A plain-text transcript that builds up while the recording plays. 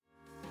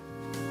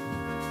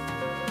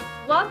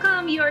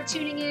welcome. You are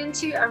tuning in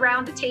to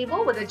Around the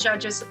Table with the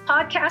Judges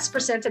podcast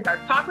presented by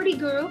Property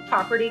Guru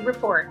Property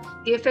Report,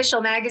 the official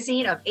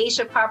magazine of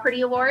Asia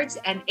Property Awards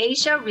and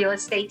Asia Real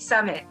Estate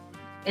Summit.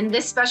 In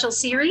this special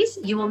series,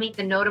 you will meet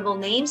the notable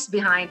names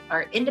behind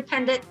our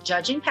independent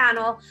judging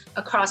panel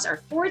across our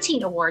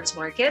 14 awards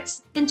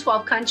markets in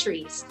 12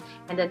 countries.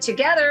 And then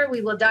together, we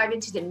will dive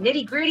into the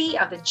nitty-gritty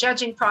of the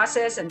judging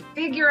process and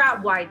figure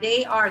out why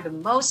they are the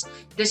most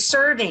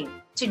deserving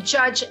to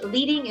judge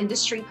leading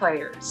industry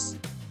players.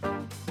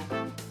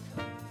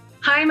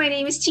 Hi, my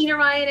name is Tina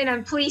Ryan, and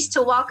I'm pleased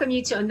to welcome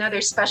you to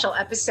another special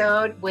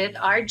episode with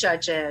our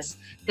judges.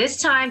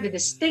 This time, the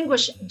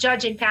distinguished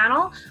judging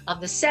panel of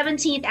the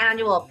 17th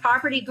Annual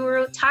Property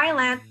Guru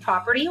Thailand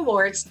Property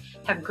Awards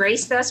have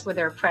graced us with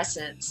their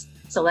presence.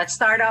 So let's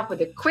start off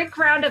with a quick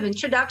round of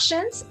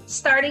introductions,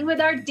 starting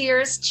with our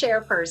dearest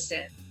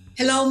chairperson.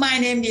 Hello, my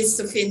name is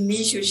Sufin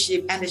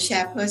Mishuship and the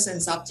chairperson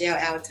of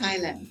JLL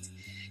Thailand.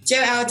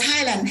 JLL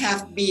Thailand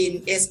have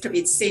been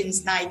established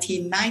since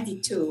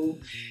 1992.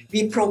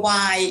 We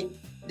provide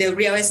the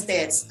real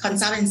estate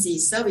consultancy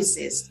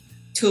services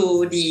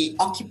to the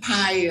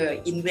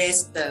occupier,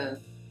 investor,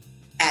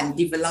 and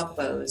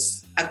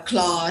developers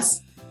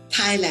across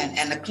Thailand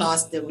and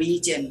across the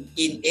region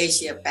in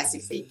Asia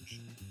Pacific.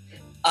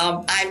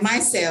 I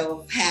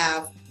myself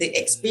have the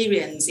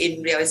experience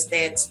in real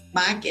estate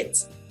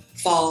markets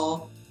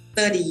for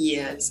 30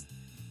 years.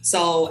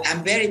 So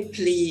I'm very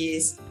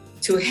pleased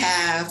to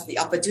have the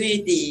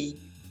opportunity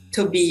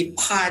to be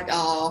part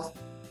of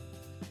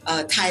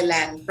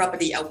Thailand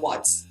Property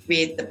Awards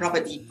with the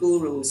Property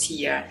Gurus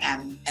here,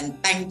 and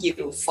thank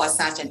you for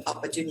such an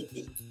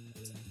opportunity.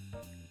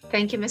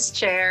 Thank you, Ms.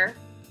 Chair.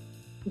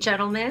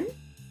 Gentlemen.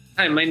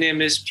 Hi, my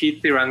name is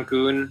Pete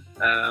Thirangoon.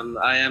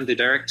 I am the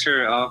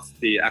director of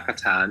the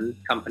Akatan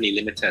Company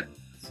Limited.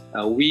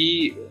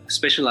 We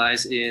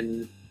specialize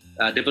in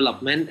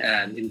development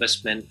and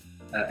investment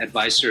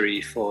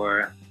advisory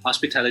for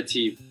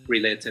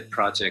hospitality-related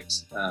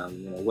projects.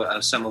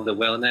 Some of the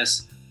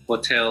wellness,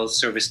 hotel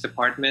service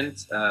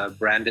department,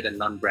 branded and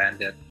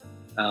non-branded.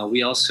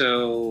 We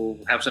also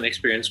have some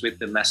experience with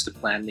the master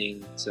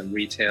planning, some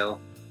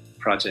retail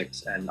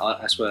projects, and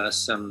as well as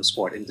some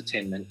sport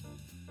entertainment.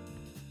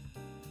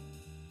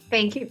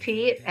 Thank you,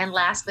 Pete. And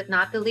last but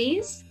not the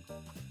least.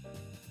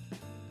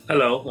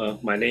 Hello,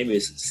 my name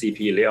is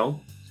CP Leong.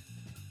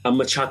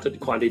 I'm a chartered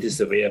quantity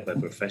surveyor by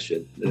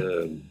profession.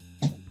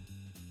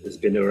 It's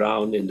been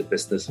around in the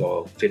business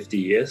for 50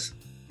 years,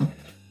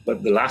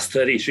 but the last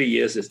 33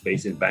 years is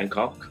based in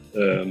Bangkok.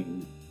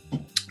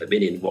 I've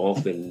been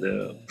involved in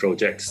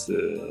projects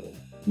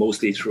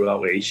mostly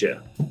throughout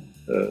Asia.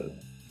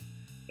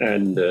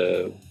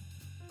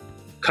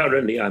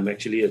 Currently, I'm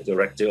actually a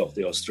director of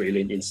the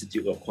Australian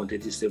Institute of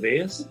Quantity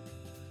Surveyors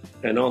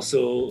and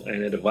also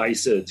an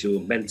advisor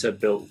to Mentor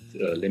Build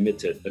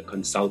Limited, a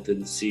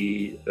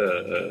consultancy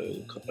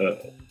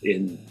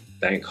in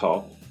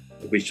Bangkok,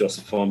 which was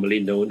formerly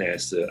known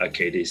as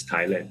Arcadis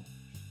Thailand.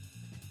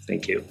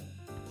 Thank you.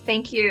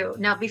 Thank you.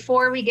 Now,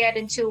 before we get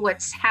into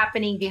what's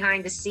happening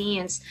behind the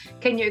scenes,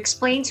 can you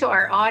explain to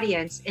our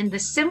audience in the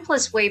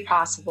simplest way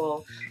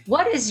possible,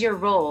 what is your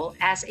role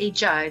as a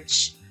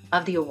judge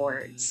of the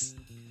awards?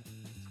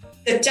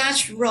 The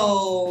judge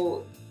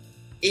role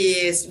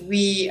is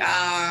we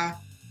are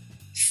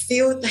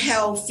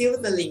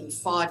filtering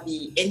for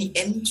any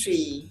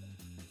entry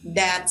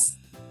that's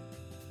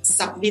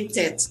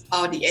submitted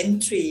or the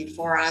entry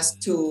for us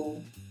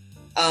to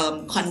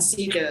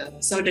consider.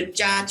 So the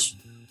judge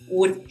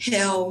would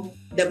help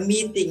the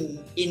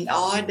meeting in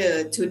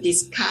order to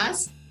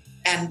discuss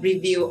and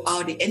review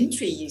all the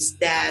entries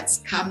that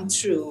come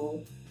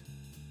through.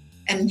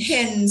 And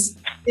hence,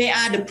 they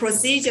are the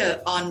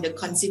procedure on the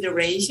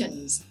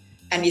considerations,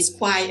 and it's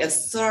quite a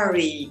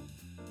thorough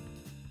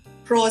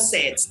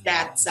process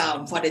that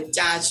for the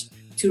judge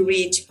to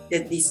reach the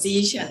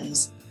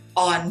decisions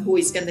on who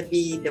is going to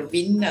be the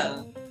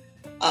winner.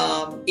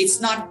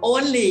 It's not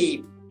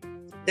only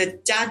the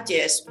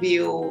judges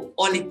will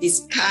only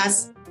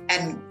discuss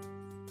and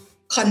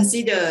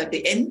consider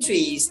the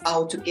entries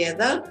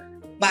altogether,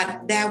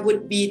 but there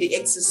would be the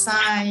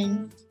exercise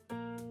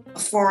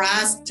for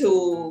us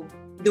to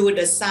do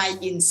the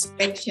site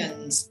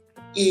inspections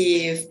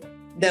if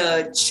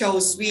the show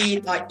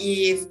suite or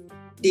if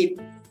the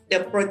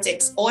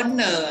project's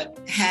owner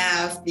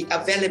have the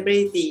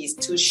availabilities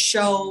to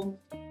show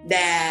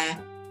their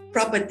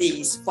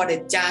properties for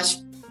the judge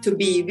to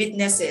be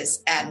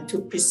witnesses and to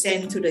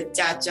present to the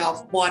judge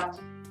of what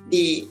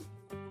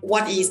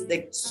is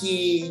the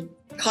key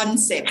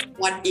concept,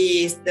 what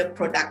is the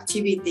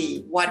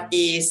productivity, what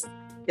is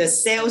the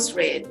sales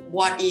rate,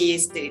 what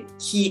is the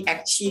key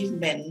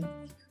achievement,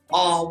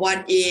 or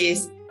what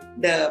is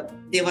the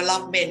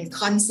development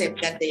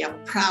concept that they are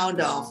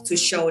proud of to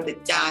show the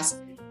judge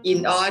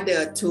in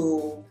order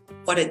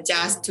for the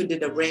judge to do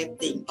the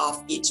rating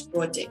of each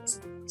project.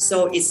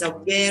 So it's a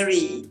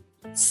very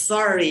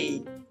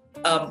thorough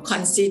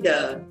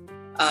consider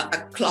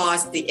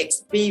across the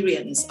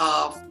experience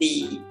of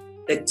the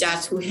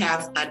judge who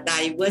have a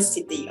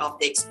diversity of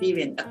the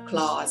experience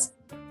across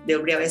the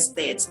real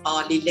estate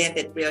or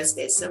related real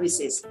estate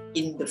services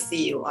in the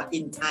field or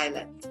in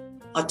Thailand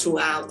or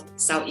throughout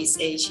Southeast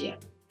Asia.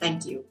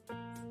 Thank you.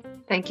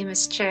 Thank you,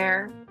 Ms.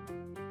 Chair.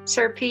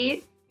 Sir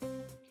Pete?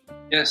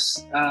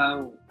 Yes,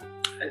 I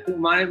think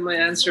my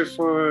answer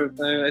for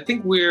I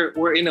think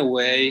we're in a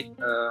way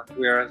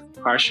we are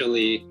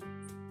partially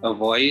a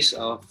voice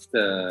of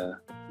the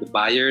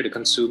buyer, the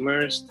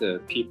consumers, the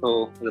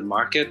people, the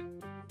market.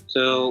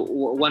 So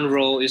one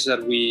role is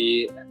that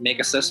we make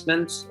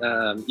assessments.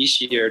 Each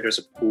year there's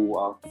a pool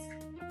of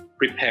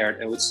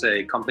prepared, I would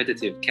say,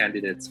 competitive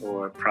candidates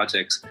or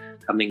projects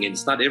coming in.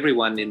 It's not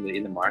everyone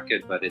in the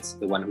market, but it's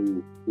the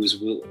one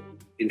who's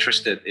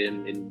interested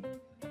in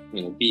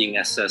being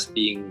assessed,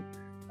 being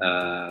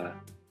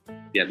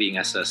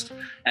assessed.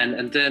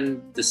 And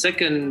then the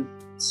second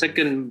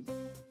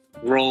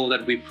role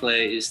that we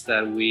play is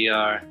that we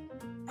are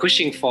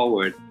pushing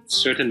forward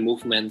certain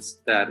movements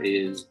that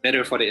is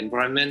better for the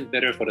environment,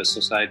 better for the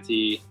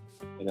society,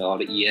 all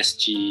the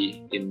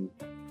ESG in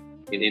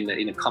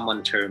a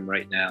common term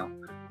right now.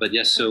 But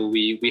yes, so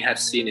we have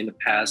seen in the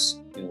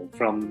past,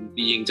 from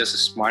being just a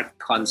smart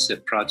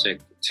concept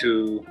project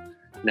to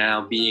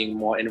now being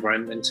more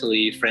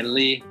environmentally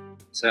friendly,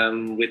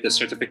 with the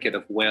certificate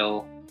of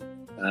WELL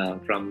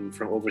from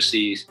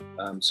overseas.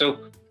 So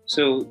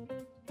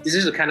this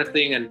is the kind of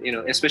thing, and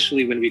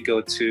especially when we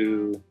go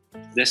to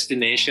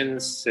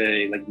destinations,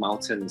 say like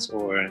mountains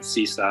or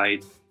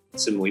seaside,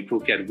 Samui,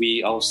 Phuket,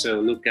 we also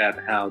look at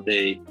how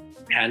they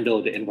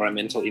handle the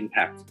environmental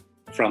impact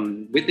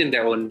from within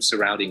their own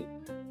surrounding.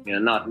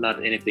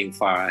 Not anything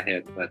far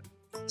ahead, but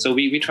so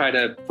we try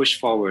to push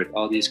forward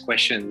all these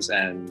questions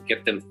and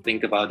get them to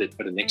think about it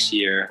for the next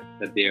year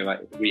that they're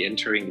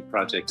re-entering the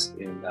projects.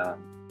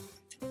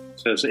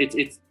 So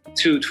it's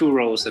two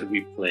roles that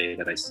we play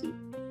that I see.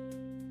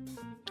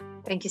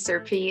 Thank you, Sir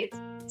Pete.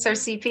 Sir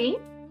CP?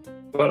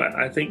 Well,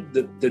 I think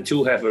the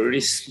two have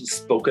already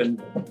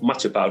spoken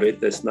much about it.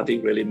 There's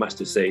nothing really much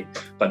to say.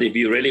 But if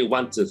you really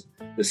want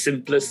the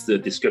simplest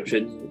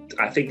description,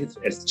 I think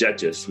as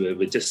judges,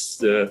 we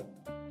just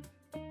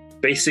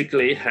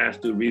basically have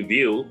to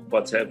review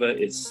whatever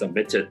is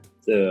submitted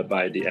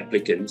by the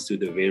applicants to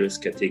the various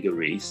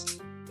categories,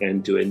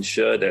 and to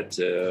ensure that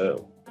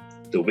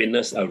the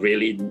winners are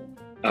really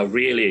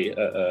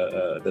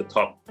the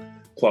top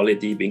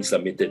quality being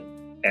submitted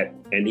at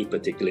any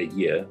particular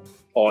year,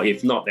 or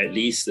if not, at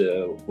least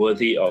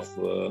worthy of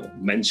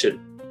mention.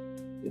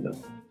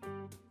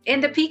 In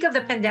the peak of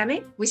the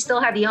pandemic, we still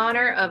had the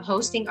honor of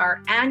hosting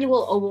our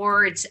annual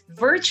awards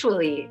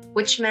virtually,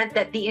 which meant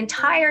that the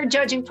entire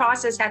judging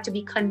process had to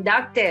be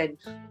conducted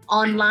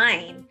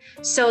online.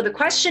 So the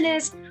question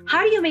is,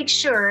 how do you make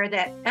sure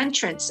that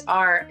entrants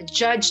are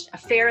judged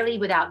fairly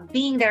without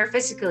being there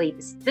physically?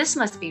 This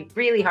must be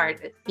really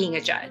hard being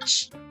a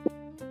judge.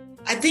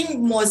 I think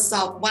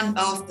one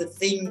of the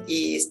thing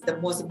is, the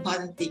most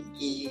important thing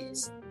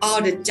is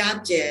all the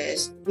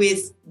judges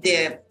with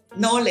their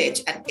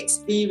knowledge and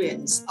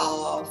experience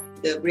of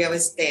the real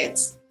estate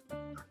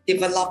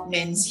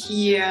developments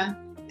here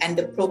and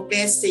the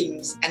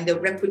progressing and the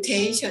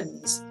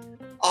reputations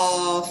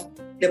of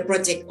the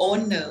project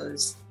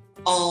owners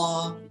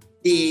or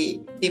the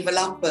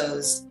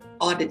developers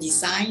or the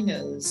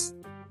designers.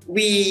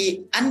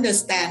 We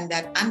understand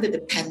that under the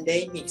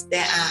pandemic,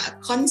 there are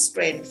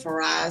constraints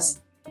for us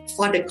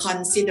for the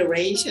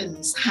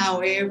considerations.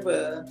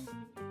 However,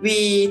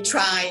 we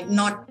try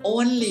not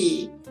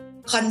only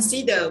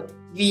consider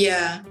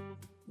via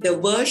the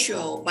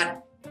virtual,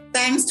 but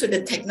thanks to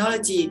the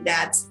technology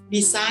that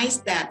besides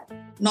that,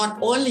 not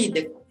only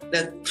the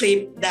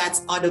clip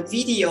that or the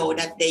video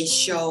that they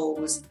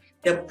shows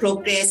the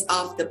progress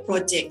of the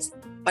projects,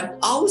 but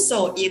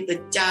also if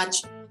the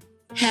judge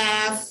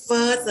have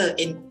further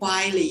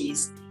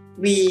inquiries,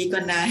 we're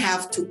gonna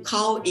have to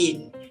call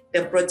in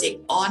the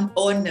project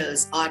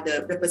owners or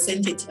the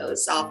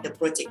representatives of the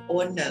project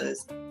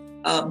owners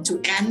to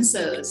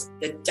answer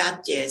the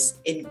judges'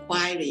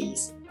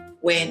 inquiries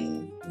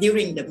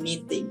during the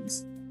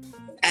meetings.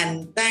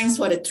 And thanks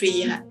for the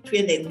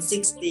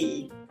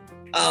 360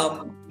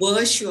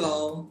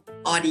 virtual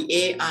or the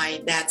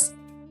AI, that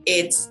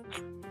it's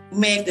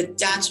make the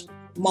judge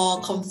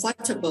more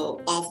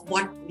comfortable of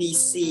what we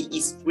see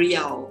is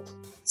real.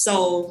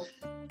 So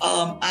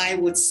I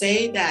would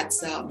say that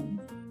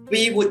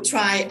we would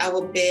try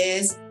our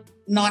best,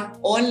 not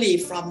only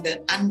from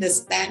the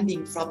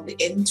understanding from the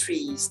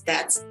entries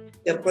that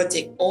the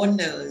project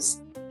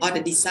owners or the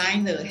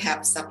designer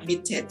have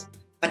submitted,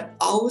 but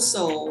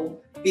also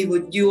we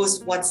would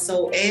use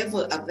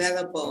whatsoever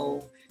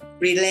available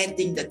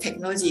relating the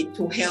technology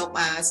to help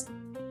us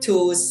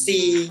to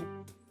see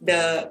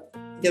the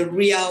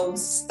real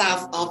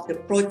stuff of the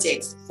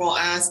projects for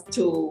us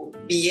to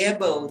be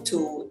able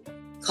to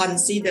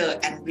consider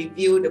and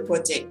review the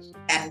project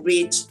and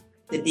reach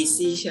the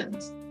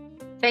decisions.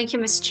 Thank you,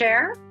 Ms.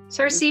 Chair.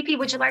 Sir CP,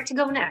 would you like to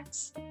go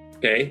next?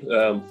 Okay.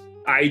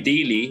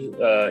 Ideally,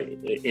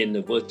 in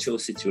a virtual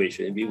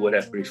situation, we would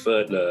have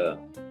preferred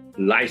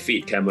live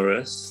feed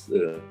cameras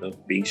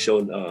being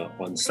shown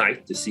on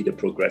site to see the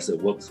progress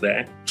of works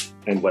there.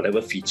 and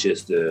whatever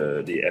features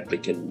the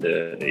applicant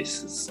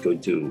is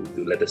going to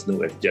let us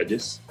know as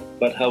judges.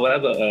 But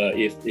however,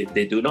 if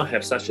they do not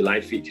have such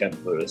live feed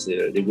cameras,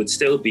 they would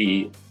still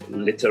be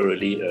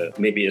literally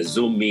maybe a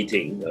Zoom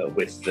meeting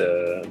with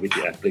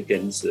the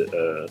applicants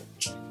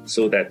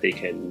so that they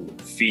can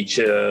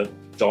feature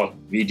short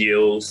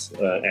videos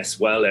as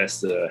well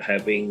as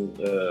having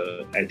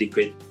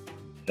adequate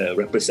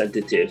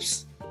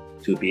representatives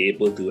to be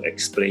able to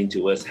explain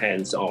to us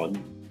hands-on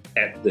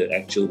at the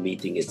actual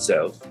meeting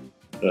itself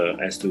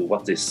as to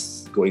what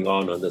is going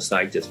on the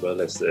site as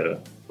well as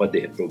what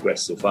they have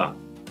progressed so far.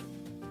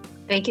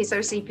 Thank you, Sir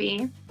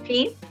CP.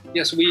 Pete?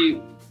 Yes,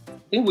 we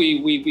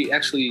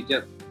actually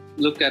just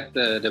look at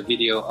the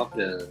video of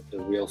the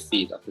real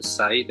feed of the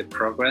site, the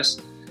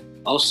progress,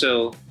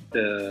 also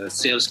the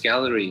sales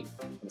gallery.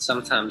 And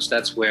sometimes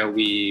that's where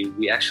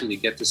we actually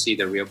get to see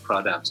the real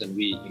products, and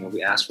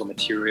we ask for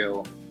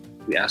material,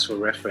 we ask for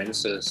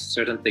references,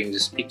 certain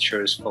things,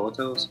 pictures,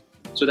 photos.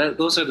 So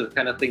those are the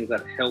kind of things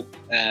that help.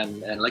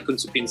 And like Kun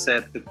Supin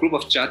said, the group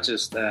of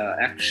judges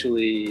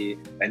actually,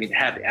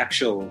 had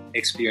actual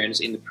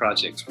experience in the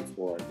projects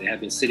before. They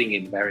have been sitting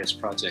in various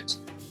projects.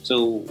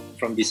 So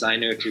from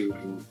designer to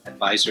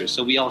advisors.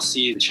 So we all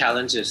see the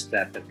challenges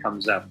that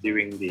comes up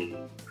during the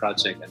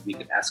project, and we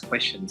can ask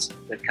questions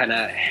that kind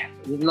of,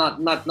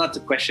 not to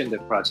question the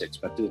projects,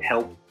 but to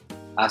help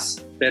us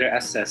better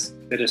assess,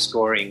 better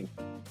scoring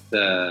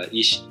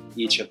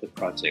each of the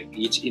project,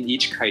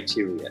 each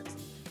criteria.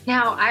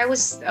 Now, I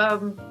was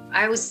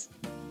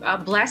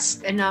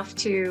blessed enough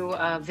to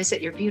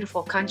visit your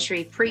beautiful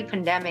country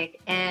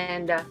pre-pandemic,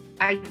 and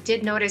I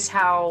did notice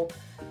how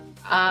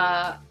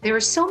there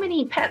were so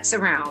many pets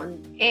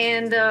around,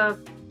 and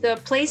the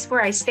place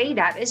where I stayed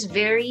at is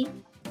very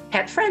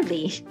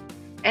pet-friendly,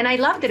 and I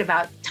loved it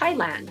about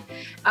Thailand.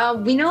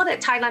 We know that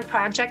Thailand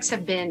projects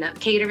have been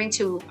catering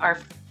to our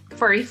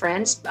furry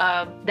friends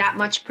that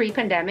much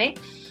pre-pandemic.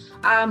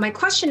 My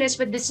question is,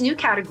 with this new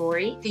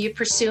category, do you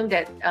presume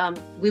that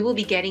we will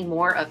be getting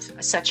more of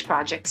such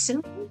projects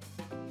soon?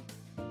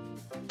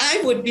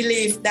 I would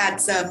believe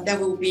that there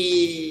will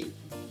be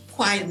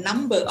quite a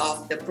number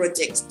of the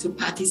projects to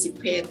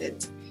participate in,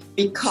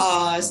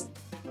 because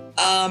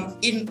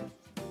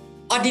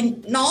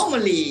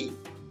normally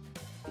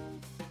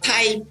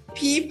Thai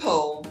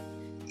people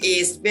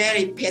is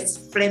very pet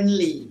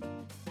friendly,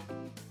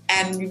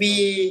 and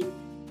we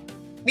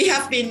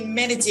have been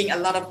managing a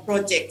lot of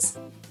projects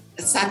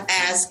such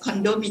as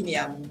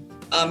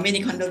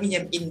many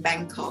condominium in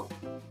Bangkok,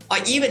 or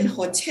even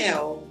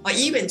hotel, or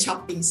even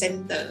shopping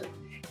center.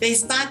 They're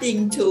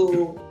starting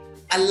to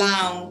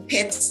allow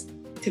pets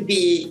to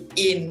be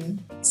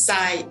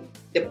inside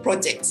the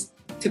projects,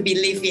 to be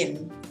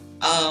living.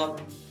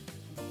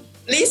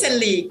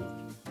 Recently,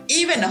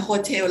 even a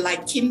hotel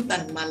like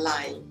Kimpton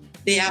Malay,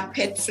 they are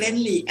pet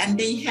friendly, and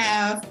they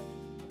have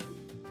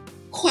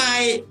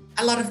quite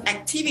a lot of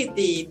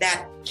activity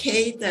that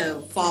cater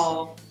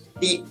for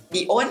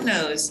the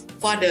owners,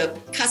 for the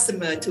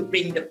customer to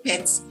bring the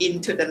pets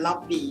into the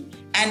lobby.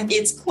 And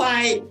it's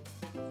quite,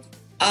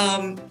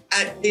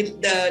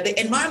 the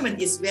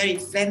environment is very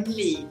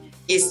friendly,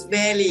 it's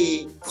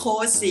very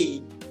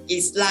cozy.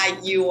 It's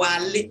like you are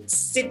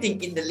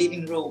sitting in the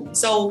living room.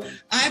 So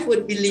I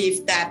would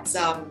believe that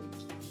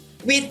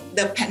with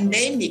the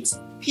pandemics,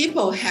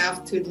 people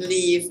have to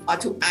leave or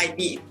to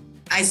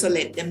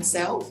isolate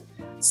themselves.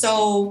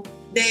 So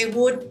they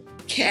would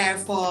care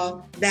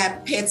for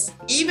their pets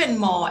even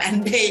more,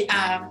 and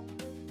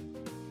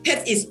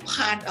pet is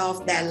part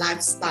of their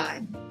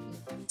lifestyle.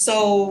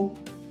 So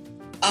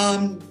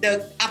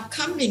the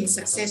upcoming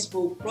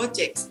successful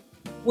projects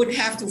would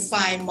have to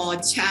find more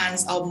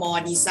chance or more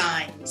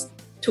designs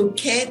to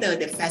cater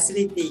the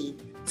facility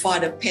for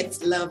the pet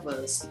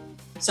lovers.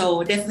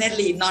 So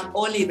definitely not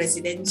only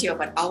residential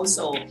but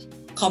also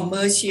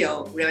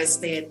commercial real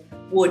estate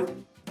would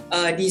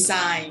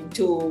design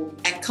to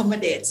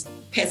accommodate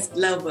pet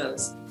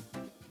lovers.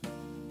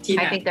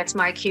 Tina. I think that's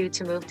my cue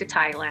to move to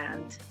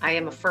Thailand. I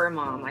am a fur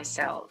mom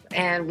myself,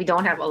 and we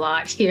don't have a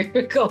lot here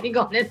going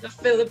on in the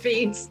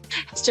Philippines.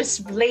 It's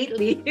just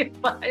lately.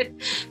 But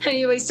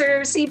anyway,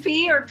 Sir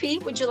CP or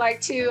Pete, would you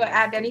like to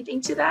add anything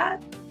to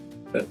that?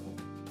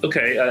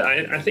 Okay,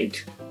 I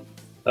think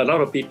a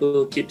lot of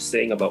people keep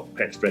saying about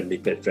pet friendly,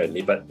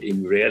 but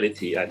in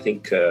reality, I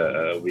think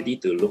we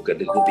need to look a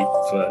little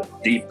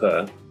bit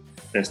deeper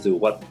as to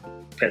what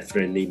pet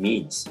friendly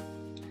means.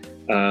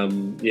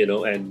 And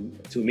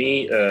to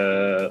me,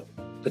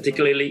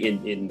 particularly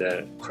in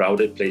the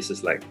crowded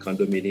places like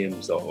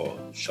condominiums or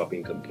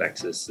shopping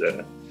complexes,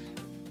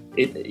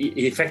 it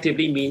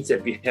effectively means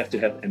that we have to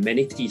have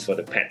amenities for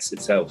the pets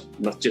itself,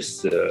 not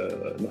just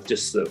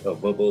a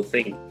verbal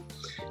thing.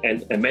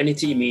 And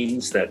amenity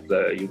means that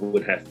you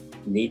would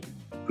need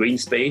green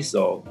space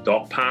or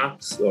dog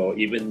parks or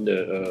even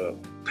the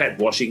pet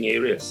washing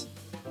areas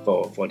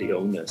for the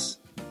owners.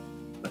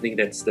 I think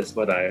that's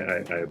what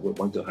I would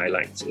want to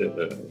highlight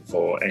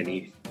for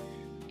any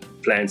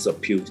plans of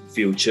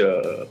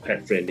future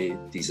pet-friendly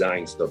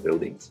designs or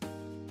buildings.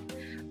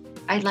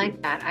 I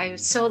like that. I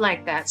so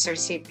like that, Sir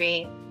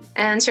CP.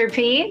 And Sir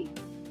P?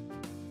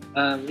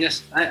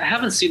 Yes, I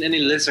haven't seen any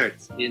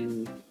lizards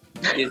in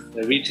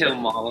the retail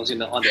malls. On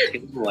the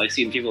table, I've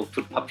seen people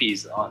put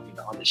puppies on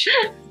the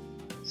shelf.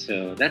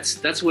 So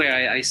that's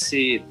where I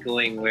see it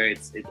going. Where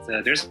it's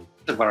there's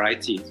a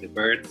variety. The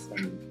birds,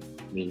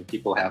 and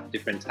people have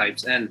different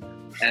types, and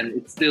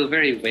it's still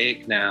very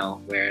vague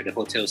now. Where the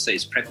hotel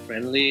says pet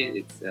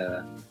friendly,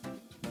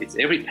 it's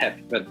every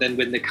pet. But then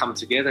when they come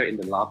together in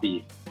the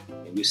lobby,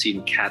 you've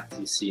seen cats,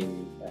 you've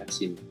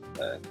seen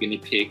guinea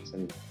pigs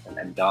and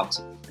dogs,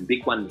 and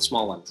big ones,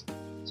 small ones.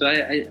 So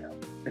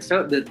I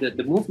felt that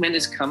the movement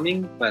is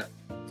coming, but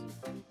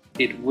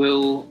it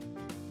will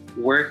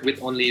work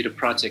with only the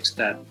projects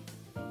that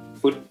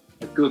put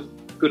a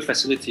good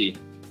facility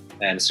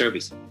and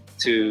service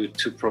to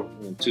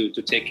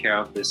take care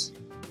of this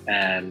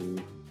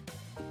and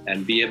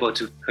be able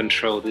to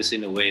control this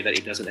in a way that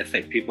it doesn't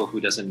affect people who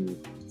doesn't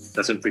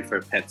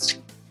prefer pets.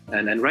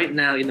 And right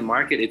now in the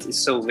market, it's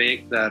so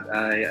vague that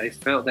I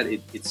felt that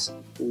it's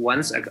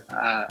once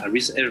a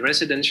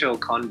residential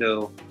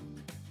condo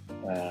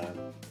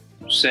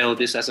sell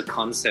this as a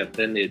concept,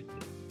 then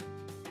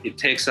it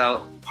takes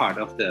out part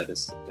of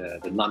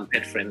the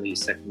non-pet friendly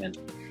segment.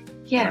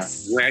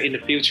 Yes. Where in the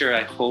future,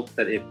 I hope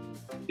that it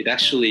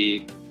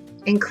actually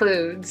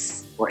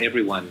includes for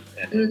everyone,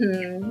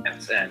 and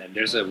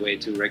there's a way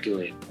to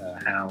regulate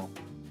how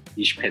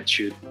each pet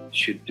should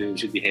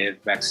behave,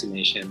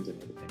 vaccinations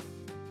and everything.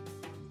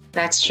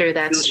 That's true.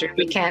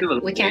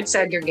 We can't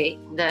segregate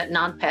the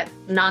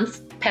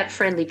non-pet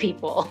friendly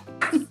people.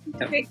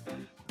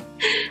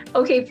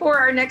 Okay, for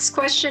our next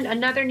question,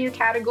 another new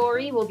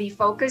category will be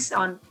focused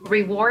on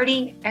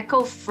rewarding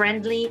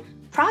eco-friendly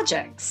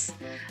projects.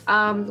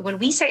 When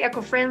we say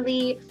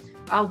eco-friendly,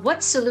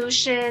 what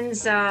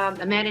solutions,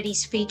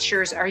 amenities,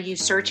 features are you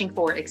searching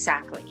for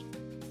exactly?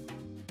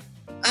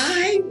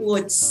 I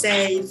would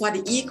say for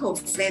the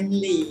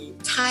eco-friendly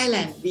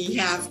Thailand, we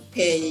have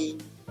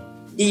paid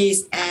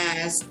this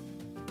as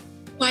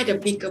quite a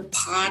bigger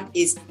part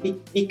is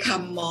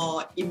become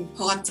more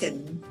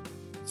important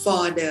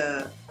for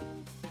the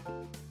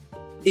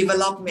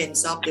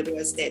developments of the real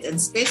estate, and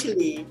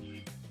especially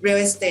real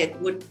estate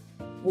would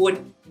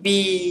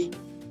be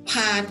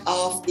part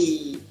of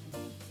the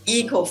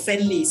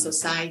eco-friendly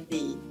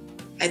society.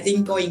 I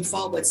think going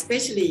forward,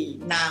 especially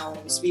now,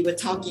 we are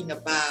talking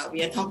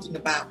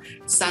about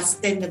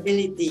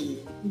sustainability,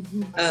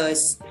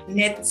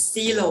 net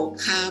zero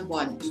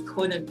carbon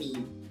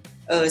economy,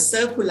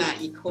 circular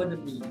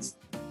economies,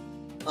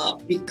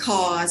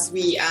 because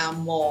we are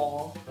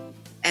more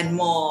and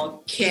more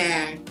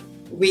care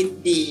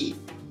with the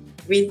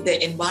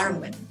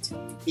environment,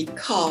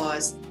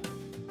 because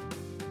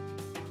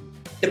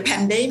the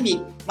pandemic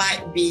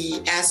might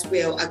be as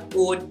well a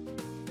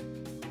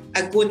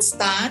good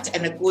start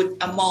and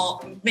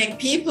make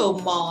people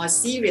more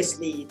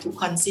seriously to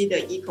consider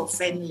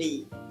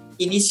eco-friendly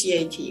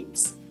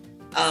initiatives,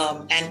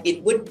 and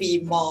it would be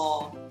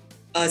more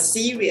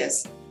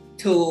serious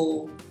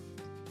to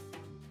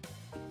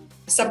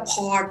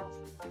support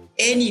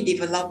any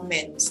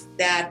development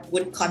that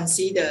would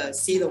consider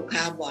zero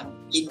carbon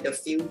in the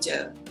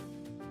future.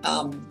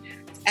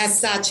 As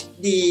such,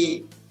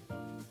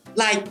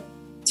 like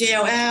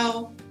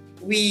JLL,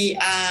 we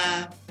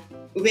are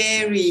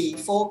very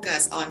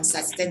focused on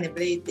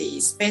sustainability,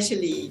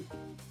 especially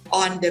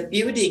on the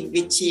building,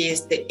 which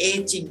is the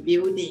aging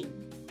building,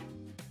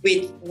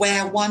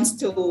 where wants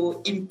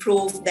to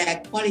improve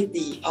their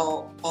quality,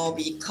 or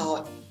we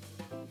call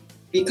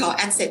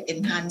asset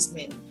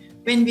enhancement.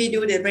 When we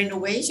do the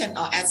renovation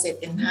or asset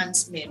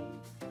enhancement,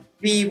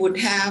 we would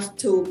have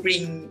to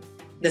bring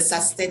the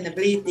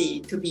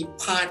sustainability to be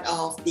part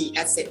of the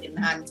asset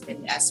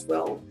enhancement as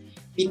well,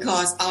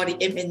 because all the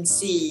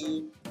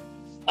MNC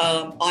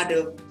or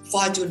the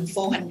Fortune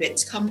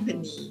 400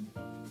 company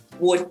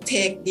would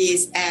take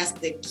this as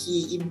the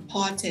key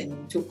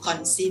important to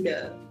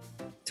consider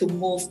to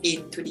move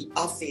into the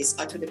office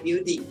or to the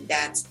building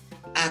that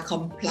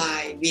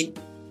comply with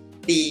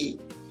the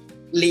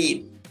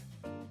LEED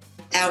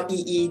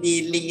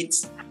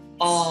leads,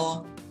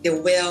 or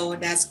the well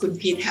that Khun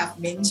Pete have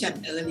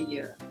mentioned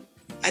earlier.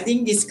 I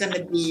think it's going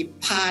to be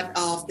part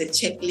of the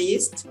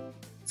checklist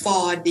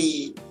for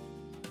the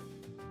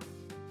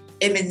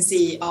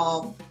MNC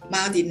or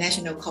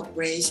multinational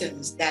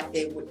corporations that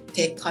they would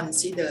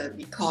consider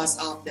because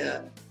of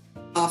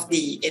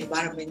the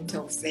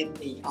environmental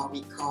friendly, or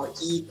we call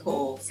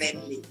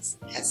eco-friendly,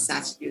 as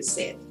such you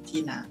said,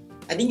 Tina.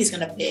 I think it's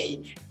going to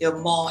play a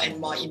more and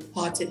more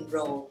important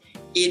role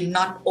in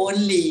not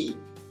only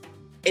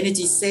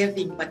energy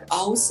saving, but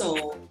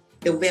also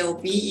the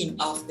well-being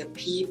of the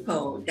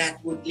people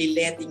that would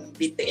relating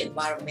with the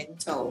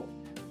environmental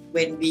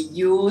when we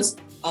use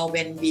or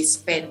when we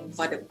spend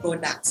for the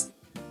products,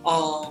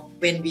 or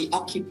when we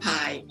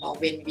occupy or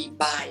when we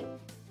buy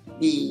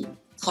the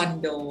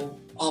condo,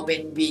 or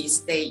when we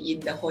stay in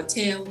the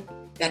hotel,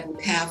 that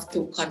would have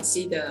to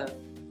consider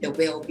the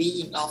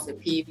well-being of the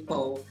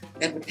people,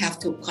 that would have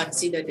to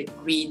consider the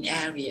green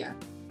area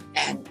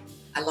and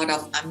a lot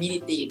of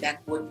amenity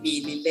that would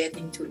be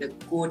relating to the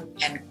good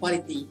and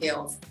quality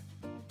health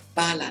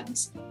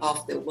balance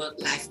of the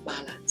work-life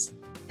balance.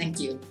 Thank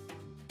you.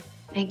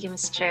 Thank you,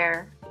 Ms.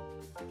 Chair.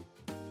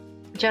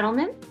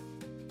 Gentlemen,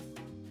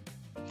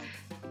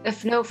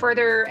 if no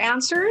further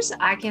answers,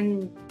 I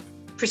can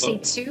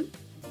proceed to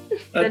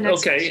the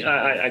next question.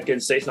 I can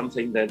say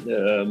something that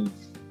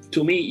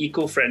to me,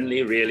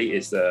 eco-friendly really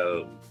is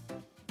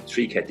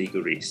 3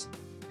 categories.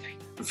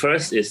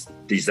 First is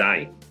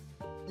design.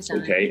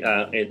 Okay,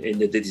 in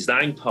the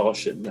design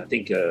portion, I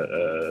think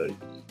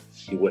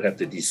you would have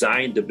to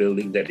design the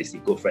building that is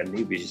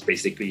eco-friendly, which is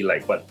basically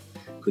like what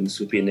Kun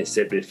Supin has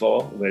said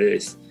before, whether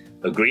it's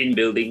a green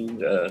building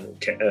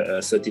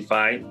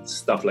certified,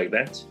 stuff like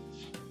that.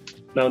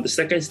 Now, the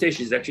second stage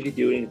is actually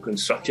during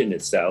construction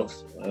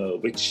itself,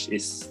 which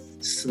is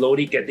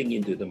slowly getting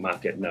into the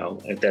market now,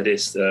 and that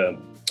is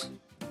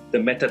the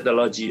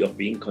methodology of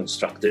being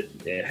constructed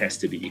has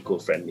to be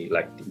eco-friendly,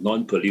 like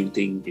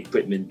non-polluting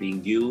equipment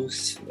being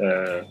used,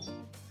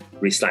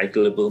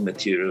 recyclable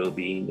material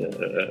being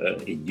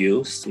in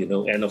use,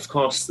 and of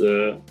course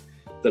the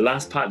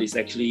last part is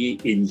actually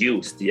in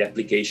use, the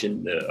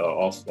application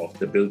of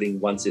the building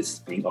once it's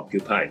being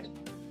occupied.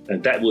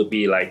 And that would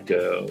be like,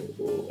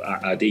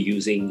 are they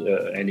using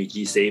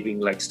energy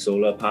saving like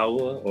solar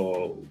power,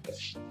 or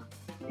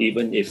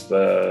even if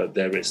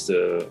there is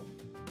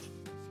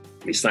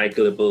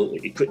recyclable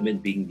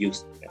equipment being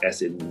used,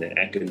 as in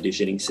air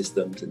conditioning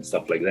systems and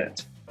stuff like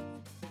that.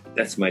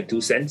 That's my 2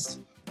 cents.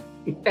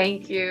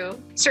 Thank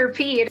you. Sir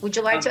Pete, would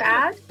you like to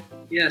add?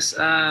 Yes.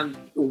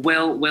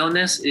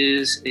 Wellness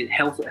is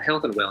health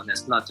and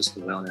wellness, not just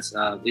the wellness,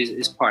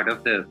 is part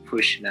of the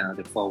push now,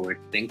 the forward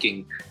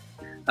thinking.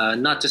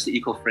 Not just the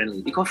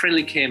eco-friendly.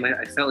 Eco-friendly came,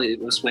 I felt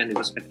it was when it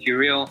was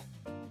material,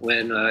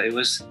 when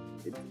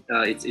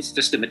it's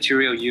just the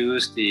material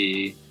used,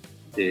 the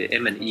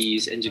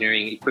M&Es,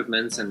 engineering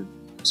equipments, and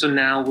so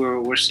now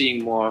we're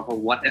seeing more of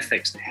what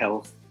affects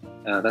health.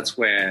 That's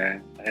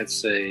where I'd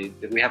say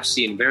that we have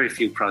seen very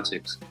few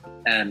projects,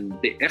 and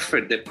the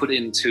effort they put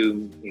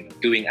into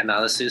doing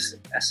analysis,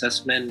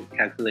 assessment,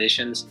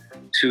 calculations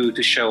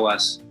to show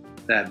us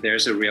that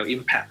there's a real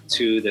impact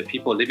to the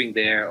people living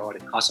there, or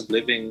the cost of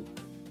living,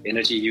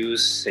 energy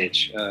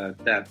usage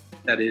that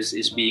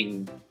is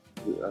being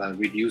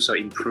reduced or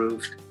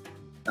improved.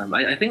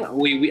 I think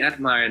we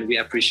admire and we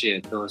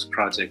appreciate those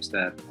projects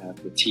that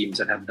the teams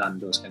that have done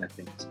those kind of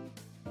things.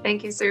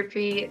 Thank you, Sir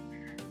Pete.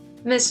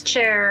 Ms.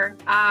 Chair,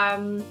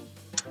 I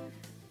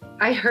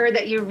heard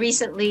that you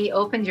recently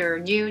opened your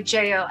new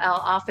JLL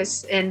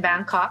office in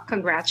Bangkok.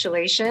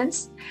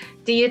 Congratulations.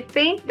 Do you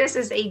think this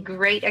is a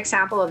great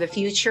example of the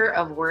future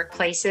of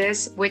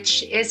workplaces,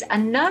 which is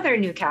another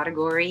new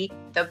category,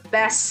 the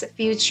best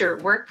future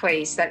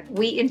workplace that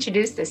we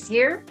introduced this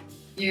year?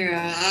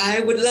 Yeah, I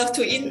would love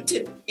to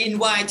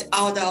invite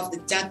all of the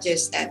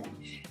judges and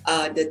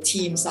the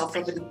teams of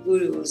property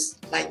gurus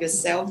like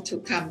yourself to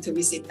come to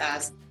visit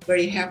us.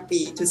 Very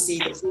happy to see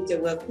the future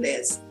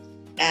workplace,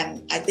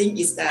 and I think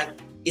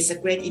it's a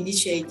great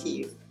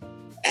initiative.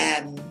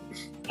 And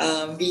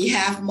we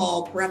have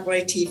more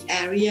collaborative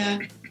area,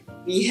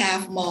 we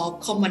have more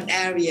common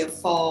area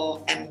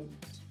for and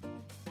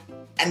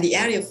the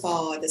area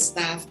for the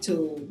staff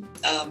to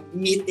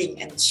meeting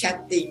and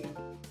chatting.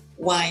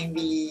 While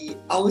we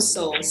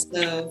also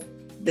serve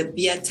the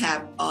beer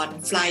tap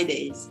on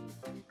Fridays.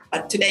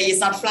 But today is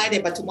not Friday,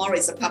 but tomorrow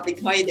is a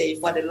public holiday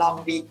for the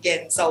long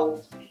weekend.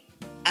 So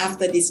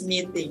after this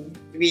meeting,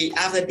 we're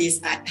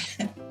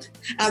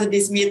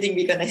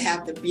gonna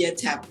have the beer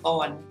tap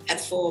on at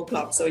 4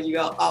 o'clock. So you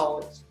are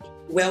all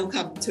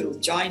welcome to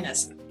join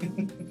us.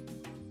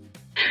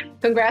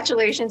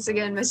 Congratulations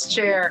again, Ms.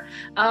 Chair.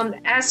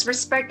 As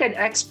respected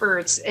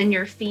experts in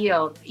your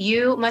field,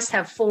 you must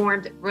have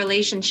formed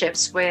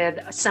relationships with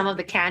some of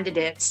the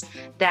candidates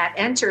that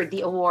entered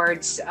the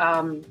awards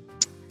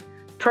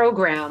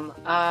program.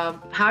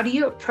 How do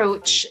you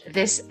approach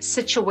this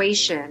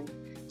situation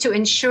to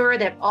ensure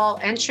that all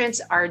entrants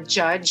are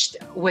judged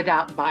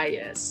without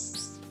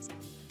bias?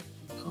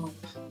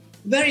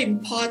 Very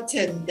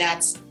important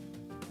that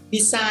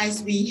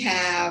besides we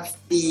have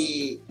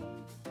the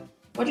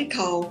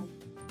Paul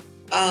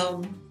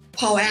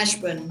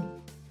Ashburn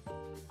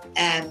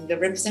and the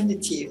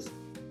representative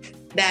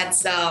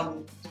that's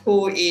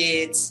who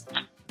is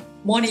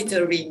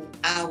monitoring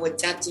our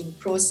judging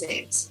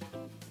process.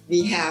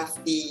 We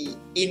have the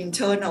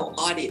internal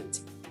audit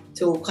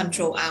to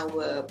control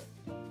our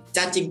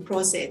judging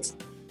process.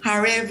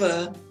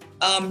 However,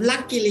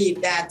 luckily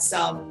that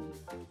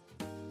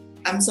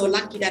I'm so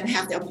lucky that I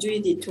have the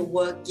opportunity to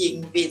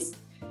working with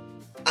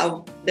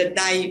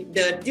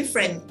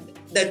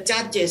the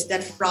judges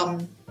that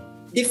from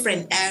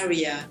different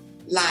area,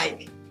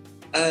 like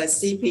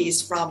CP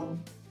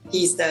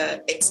he's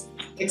the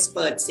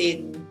experts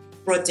in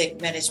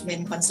project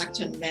management,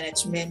 construction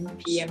management,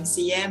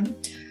 PMCM.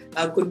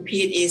 Kun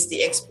Pete is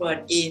the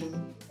expert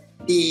in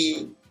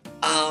the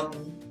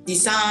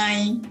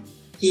design.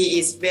 He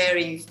is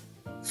very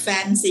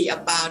fancy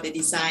about the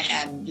design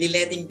and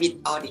relating with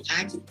all the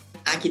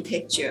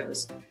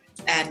architectures.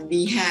 And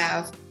we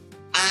have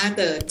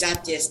other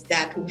judges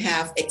that who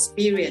have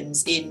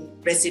experience in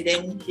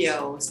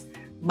residential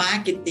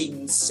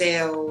marketing,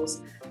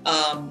 sales,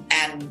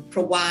 and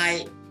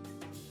provide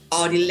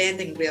or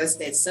relating real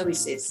estate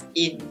services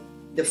in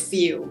the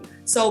field.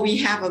 So we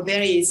have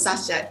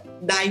such a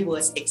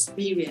diverse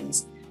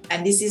experience,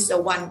 and this is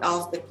one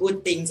of the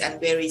good things and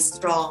very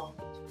strong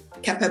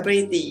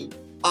capability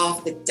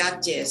of the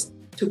judges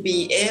to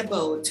be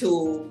able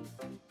to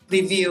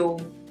review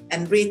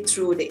and read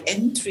through the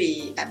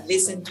entry and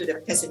listen to the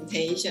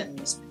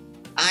presentations,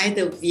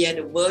 either via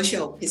the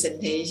virtual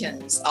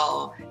presentations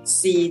or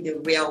see the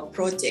real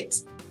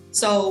projects.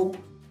 So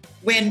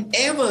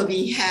whenever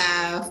we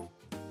have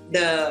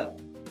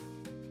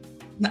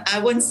I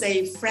won't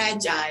say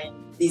fragile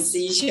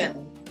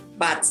decision,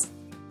 but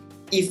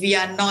if we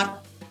are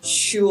not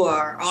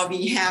sure or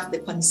we have the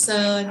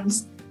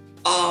concerns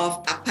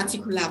of a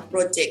particular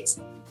project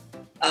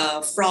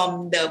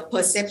from the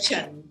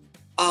perception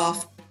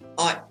of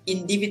or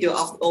individual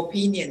of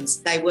opinions,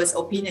 diverse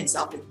opinions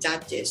of the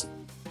judges,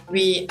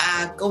 we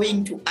are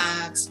going to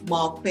ask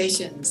more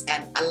questions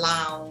and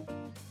allow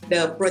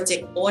the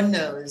project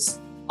owners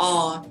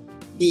or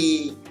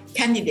the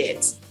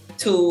candidates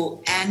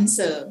to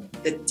answer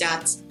the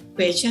judge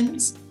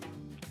questions.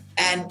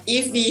 And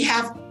if we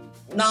have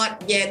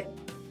not yet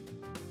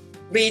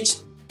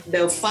reached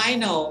the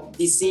final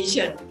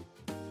decision,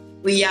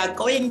 we are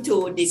going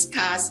to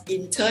discuss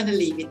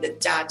internally with the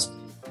judge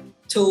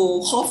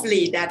to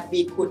hopefully that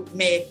we could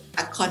make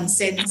a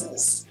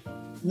consensus,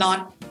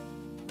 not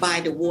by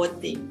the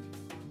voting.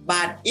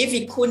 But if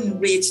we couldn't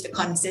reach the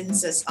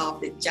consensus of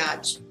the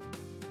judge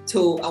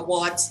to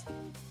award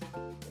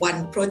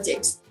one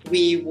project,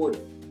 we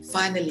would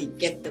finally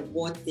get the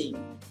voting.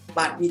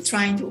 But we're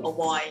trying to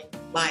avoid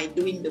by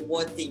doing the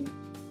voting.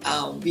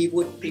 We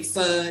would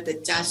prefer the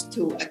judge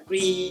to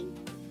agree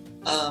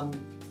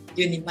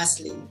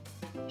unanimously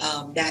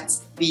that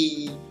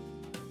we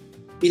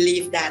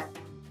believe that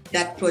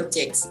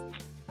project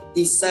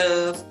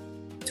deserve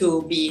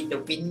to be the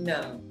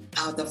winner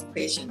out of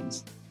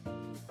questions.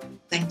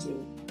 Thank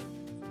you.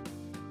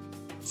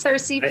 Sir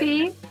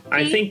CP?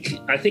 I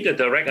think a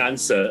direct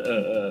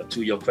answer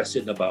to your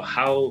question about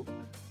how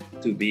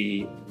to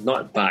be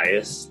not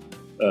biased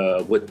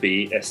would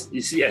be, as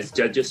you see, as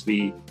judges,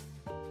 we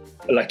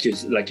like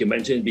you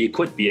mentioned, we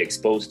could be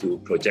exposed to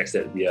projects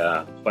that we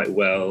are quite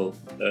well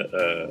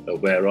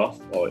aware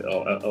of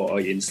or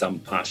in some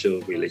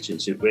partial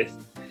relationship with.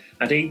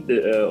 I think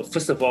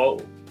first of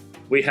all,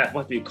 we have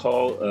what we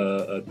call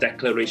a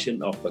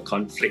declaration of a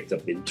conflict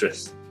of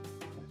interest.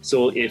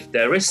 So if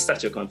there is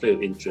such a conflict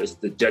of interest,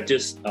 the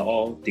judges are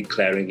all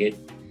declaring it.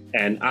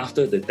 And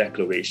after the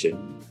declaration,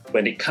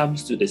 when it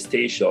comes to the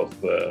stage of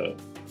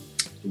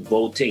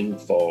voting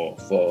for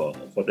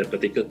the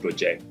particular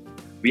project,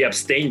 we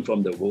abstain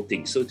from the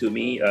voting. So to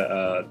me,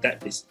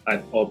 that is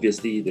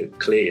obviously the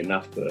clear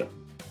enough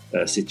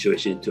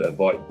situation to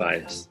avoid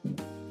bias.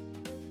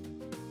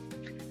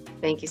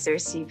 Thank you, Sir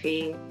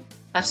CP.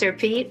 Sir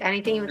Pete,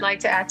 anything you would like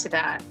to add to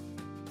that?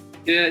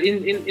 Yeah,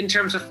 in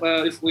terms of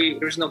if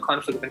there's no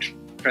conflict of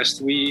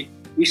interest, we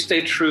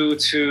stay true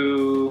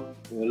to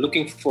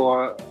looking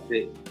for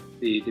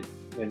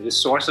the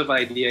source of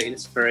idea,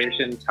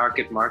 inspiration,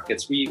 target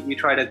markets. We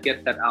try to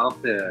get that out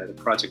of the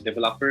project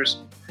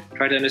developers.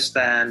 Try to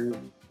understand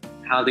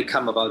how they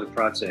come about the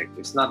project.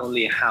 It's not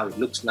only how it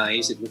looks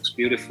nice, it looks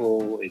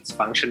beautiful, it's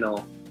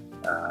functional,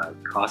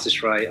 cost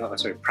is right,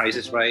 price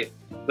is right.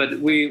 But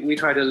we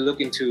try to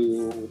look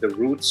into the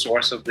root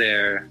source of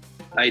their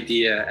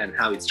idea and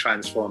how it's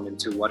transformed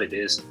into what it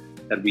is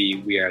that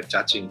we are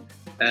judging.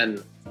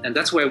 And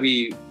that's where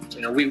we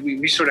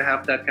sort of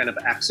have that kind of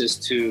access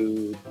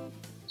to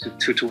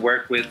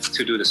work with,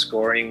 to do the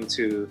scoring,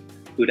 to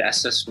do the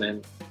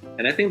assessment.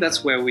 And I think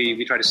that's where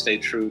we try to stay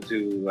true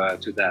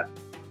to that.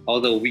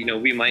 Although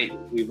we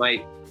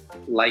might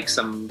like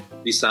some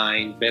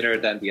design better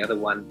than the other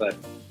one, but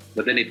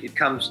then it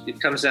comes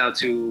down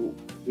to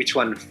which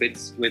one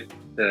fits with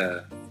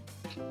the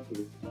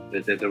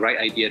right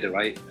idea, the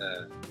right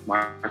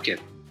market.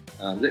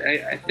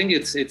 I think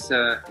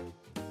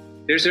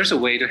there's a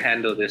way to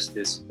handle this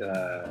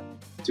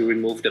to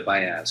remove the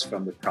bias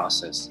from the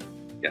process.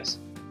 Yes.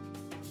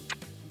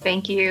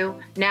 Thank you.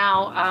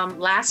 Now,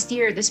 last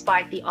year,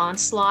 despite the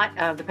onslaught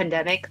of the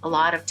pandemic, a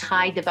lot of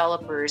Thai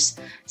developers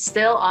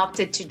still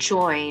opted to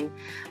join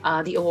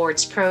the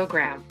awards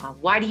program.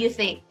 Why do you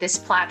think this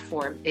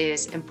platform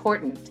is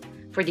important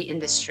for the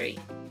industry?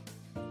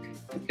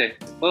 Okay.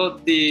 Well,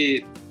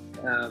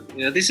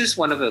 this is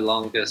one of the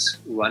longest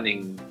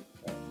running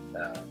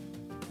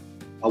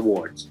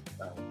awards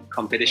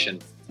competition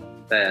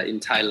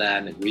in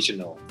Thailand and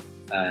regional.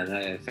 And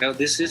I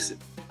felt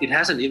it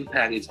has an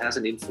impact, it has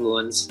an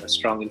influence, a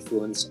strong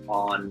influence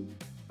on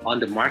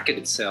the market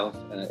itself,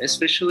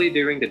 especially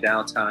during the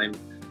downtime.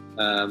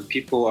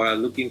 People are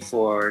looking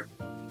for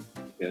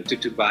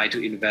to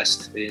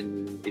invest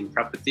in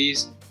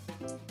properties.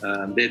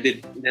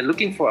 They're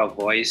looking for a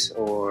voice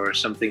or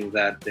something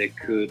that they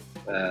could.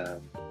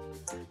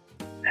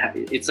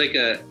 It's like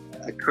a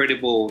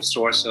credible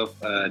source of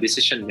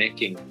decision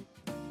making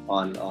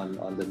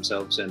on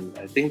themselves. And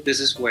I think this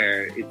is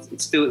where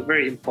it's still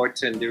very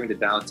important during the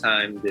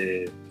downtime,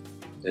 the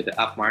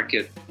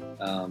upmarket.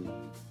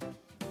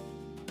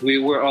 We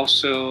were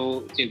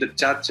also, the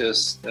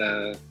judges,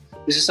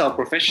 this is our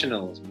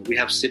professionals. We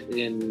have sit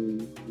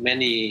in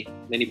many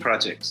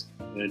projects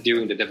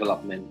during the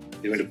development,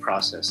 during the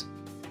process.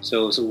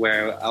 So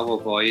where our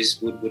voice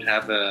would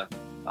have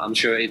I'm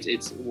sure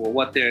it's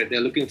what they're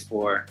looking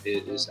for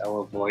is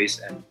our voice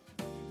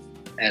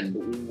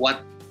and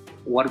what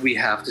we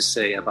have to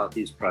say about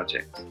these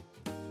projects.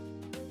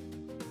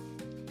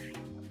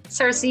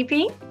 Sir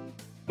CP?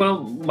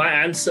 Well, my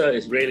answer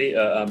is really,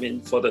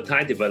 for the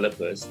Thai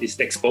developers, it's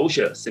the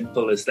exposure,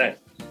 simple as that.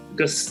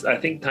 Because I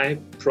think Thai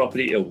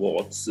Property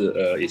Awards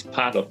is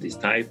part of this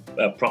Thai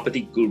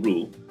Property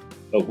Guru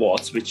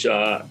Awards, which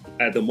are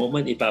at the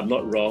moment, if I'm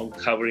not wrong,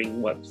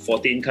 covering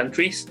 14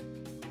 countries,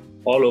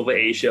 all over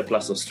Asia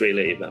plus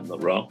Australia, if I'm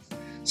not wrong.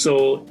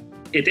 So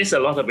it is a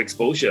lot of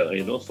exposure,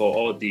 for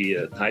all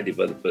the Thai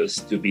developers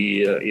to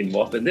be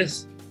involved in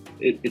this.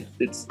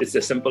 It's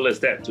as simple as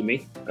that to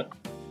me.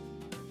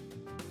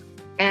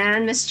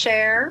 And Ms.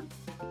 Chair?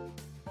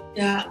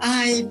 Yeah,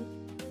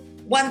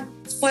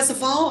 first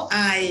of all,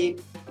 I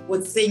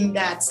would think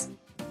that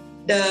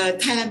the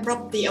Thailand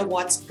Property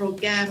Awards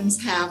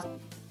programs have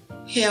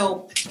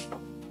helped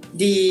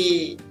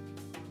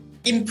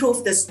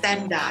improve the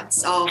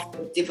standards of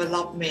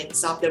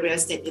developments of the real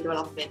estate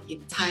development in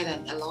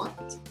Thailand a lot.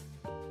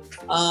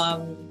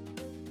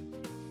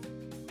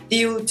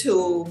 Due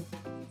to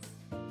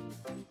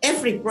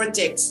every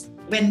project,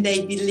 when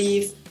they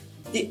believe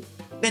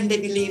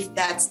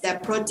that their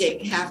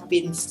project have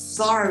been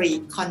thoroughly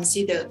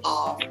considered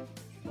of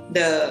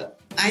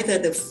either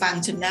the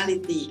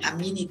functionality,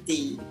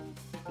 amenity,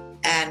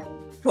 and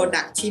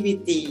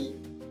productivity,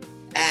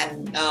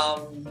 and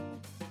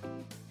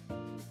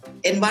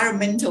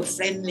environmental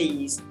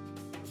friendly.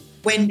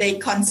 When they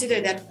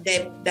consider that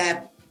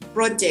their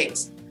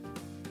projects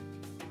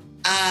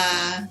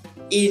are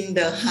in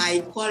the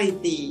high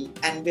quality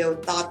and well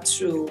thought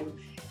through,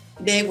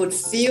 they would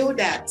feel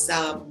that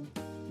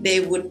they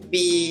would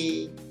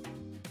be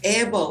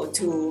able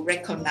to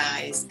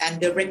recognize, and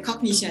the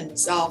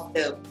recognitions of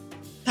the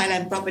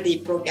Thailand Property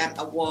Program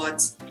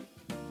Awards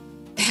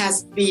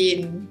has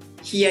been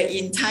here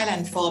in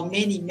Thailand for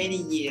many, many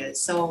years.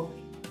 So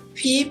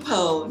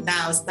people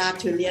now start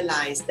to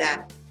realize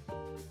that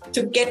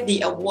to get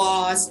the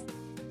awards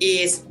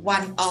is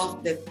one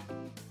of the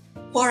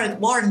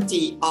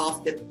warranty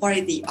of the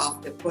quality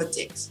of the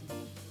projects.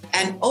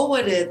 And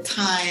over the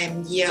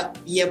time,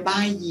 year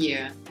by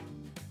year,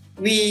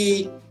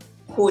 we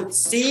could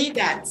see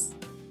that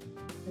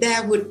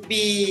there would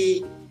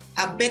be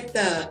a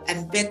better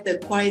and better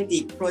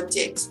quality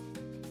projects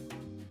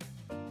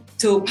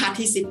to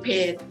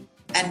participate.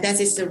 And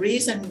that is the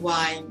reason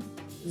why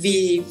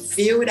we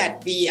feel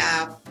that we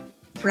are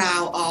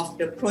proud of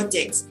the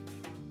projects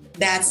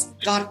that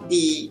got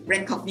the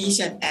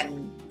recognition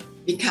and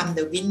become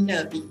the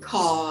winner,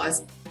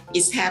 because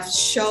it has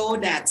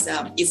shown that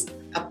it's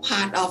a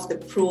part of the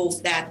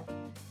proof that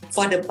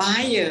for the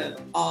buyer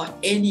or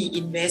any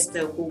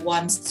investor who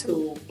wants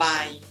to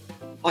buy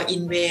or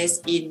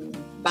invest in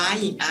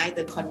buying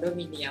either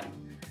condominium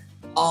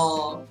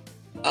or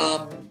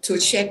to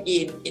check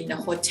in a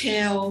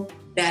hotel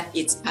that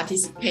it's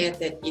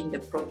participated in the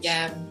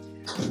program,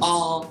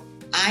 or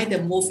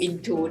either move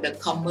into the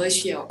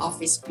commercial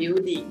office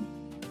building,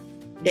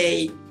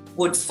 they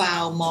would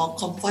find more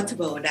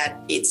comfortable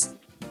that it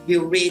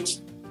will reach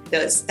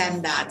the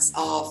standards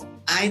of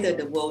either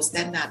the world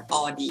standard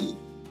or the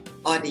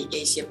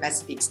Asia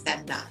Pacific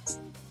standards.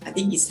 I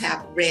think it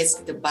has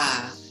raised the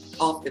bar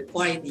of the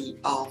quality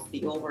of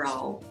the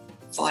overall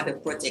for the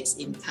projects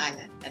in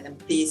Thailand, and I'm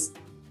pleased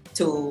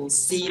to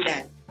see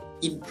that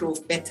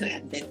improve better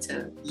and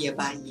better year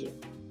by year.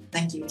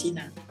 Thank you,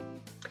 Tina.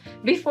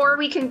 Before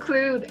we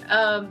conclude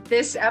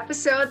this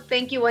episode,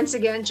 thank you once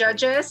again,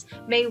 judges.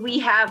 May we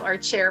have our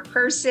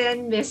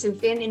chairperson, Ms. U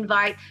Phin,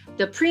 invite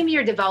the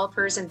premier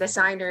developers and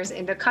designers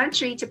in the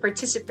country to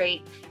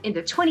participate in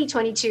the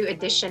 2022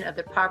 edition of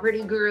the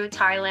Property Guru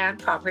Thailand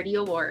Property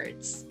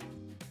Awards.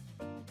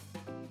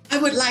 I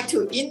would like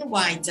to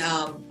invite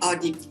all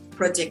the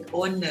project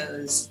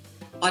owners,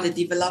 or the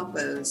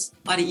developers,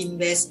 or the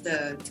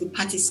investors to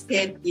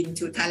participate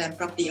into Thailand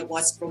Property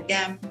Awards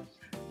program.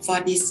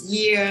 For this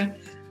year,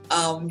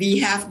 we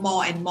have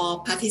more and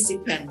more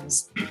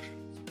participants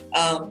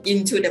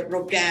into the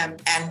program,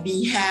 and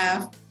we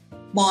have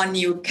more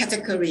new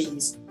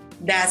categories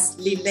that's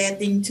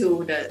relating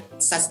to the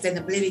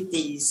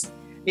sustainabilities,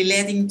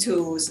 relating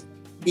to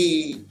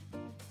the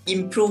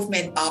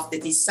improvement of the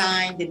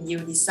design, the new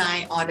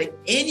design, or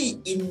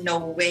any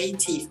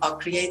innovative or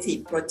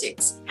creative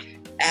projects.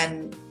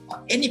 And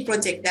any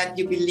project that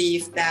you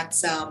believe that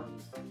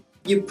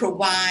you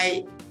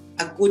provide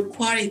a good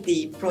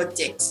quality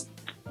project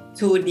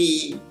to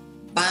the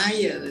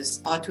buyers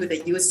or to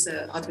the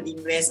user or to the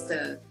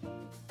investor,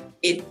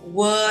 it's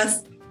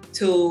worth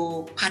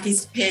to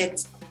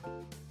participate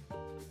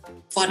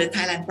for the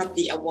Thailand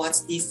Property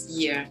Awards this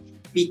year.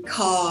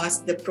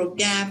 because the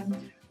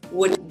program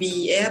would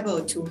be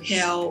able to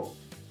help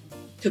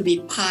to be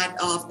part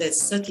of the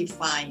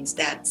certifies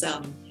that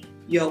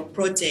your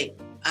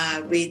project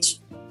reach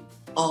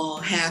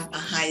or have a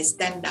high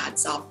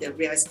standards of the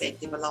real estate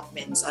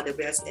developments or the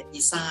real estate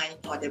design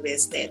or the real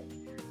estate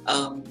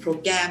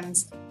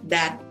programs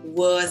that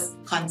worth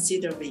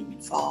considering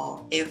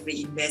for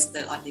every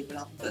investor or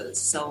developer.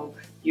 So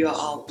you are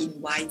all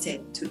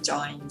invited to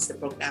join the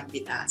program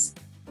with us.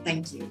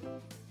 Thank you.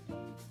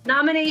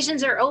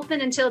 Nominations are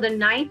open until the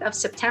 9th of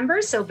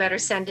September, so better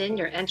send in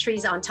your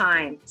entries on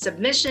time.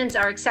 Submissions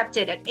are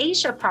accepted at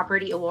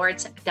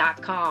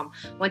asiapropertyawards.com.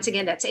 Once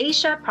again, that's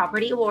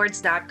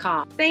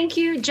asiapropertyawards.com. Thank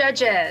you,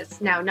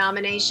 judges. Now,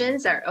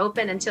 nominations are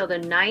open until the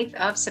 9th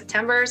of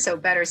September, so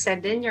better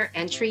send in your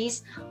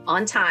entries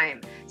on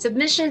time.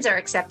 Submissions are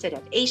accepted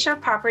at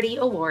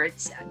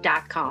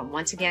asiapropertyawards.com.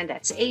 Once again,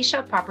 that's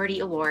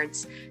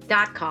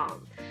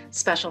asiapropertyawards.com.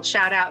 Special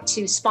shout out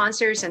to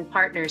sponsors and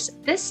partners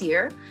this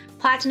year.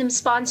 Platinum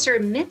sponsor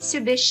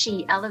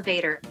Mitsubishi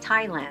Elevator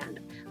Thailand.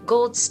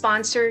 Gold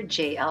sponsor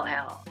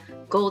JLL.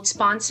 Gold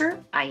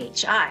sponsor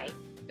IHI.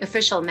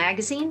 Official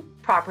magazine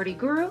Property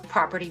Guru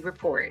Property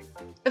Report.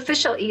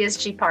 Official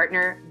ESG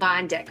partner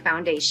Bandeck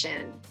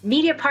Foundation.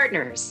 Media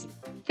partners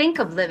Think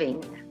of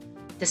Living.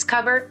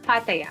 Discover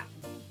Pattaya.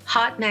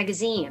 Hot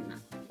Magazine.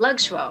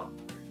 Luxuo.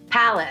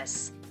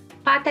 Palace.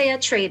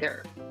 Pattaya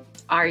Trader.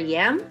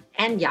 REM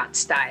and Yacht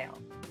Style.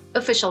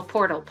 Official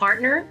portal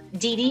partner,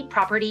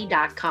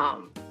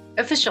 ddproperty.com.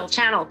 Official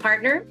channel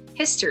partner,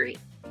 History.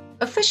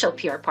 Official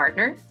PR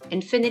partner,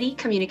 Infinity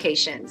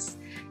Communications.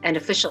 And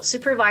official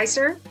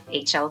supervisor,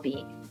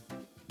 HLB.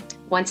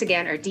 Once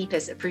again, our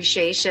deepest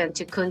appreciation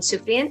to Kun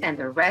Sufin and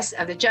the rest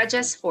of the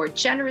judges for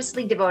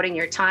generously devoting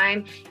your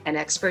time and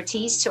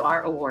expertise to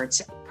our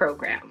awards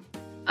program.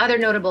 Other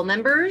notable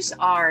members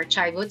are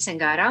Chaivut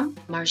Sengaram,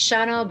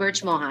 Marciano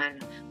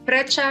Bergmohan,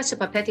 Precha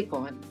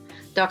Supapeticon,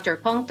 Dr.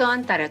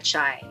 Pongton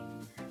Tarachay,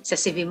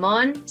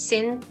 Sasivimon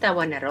Sin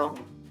Tawanarong,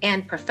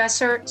 and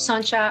Professor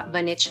Soncha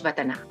Vanich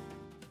Vatana.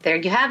 There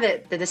you have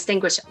it, the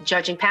distinguished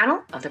judging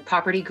panel of the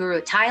Property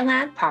Guru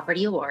Thailand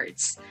Property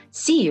Awards.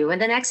 See you in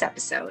the next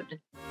episode.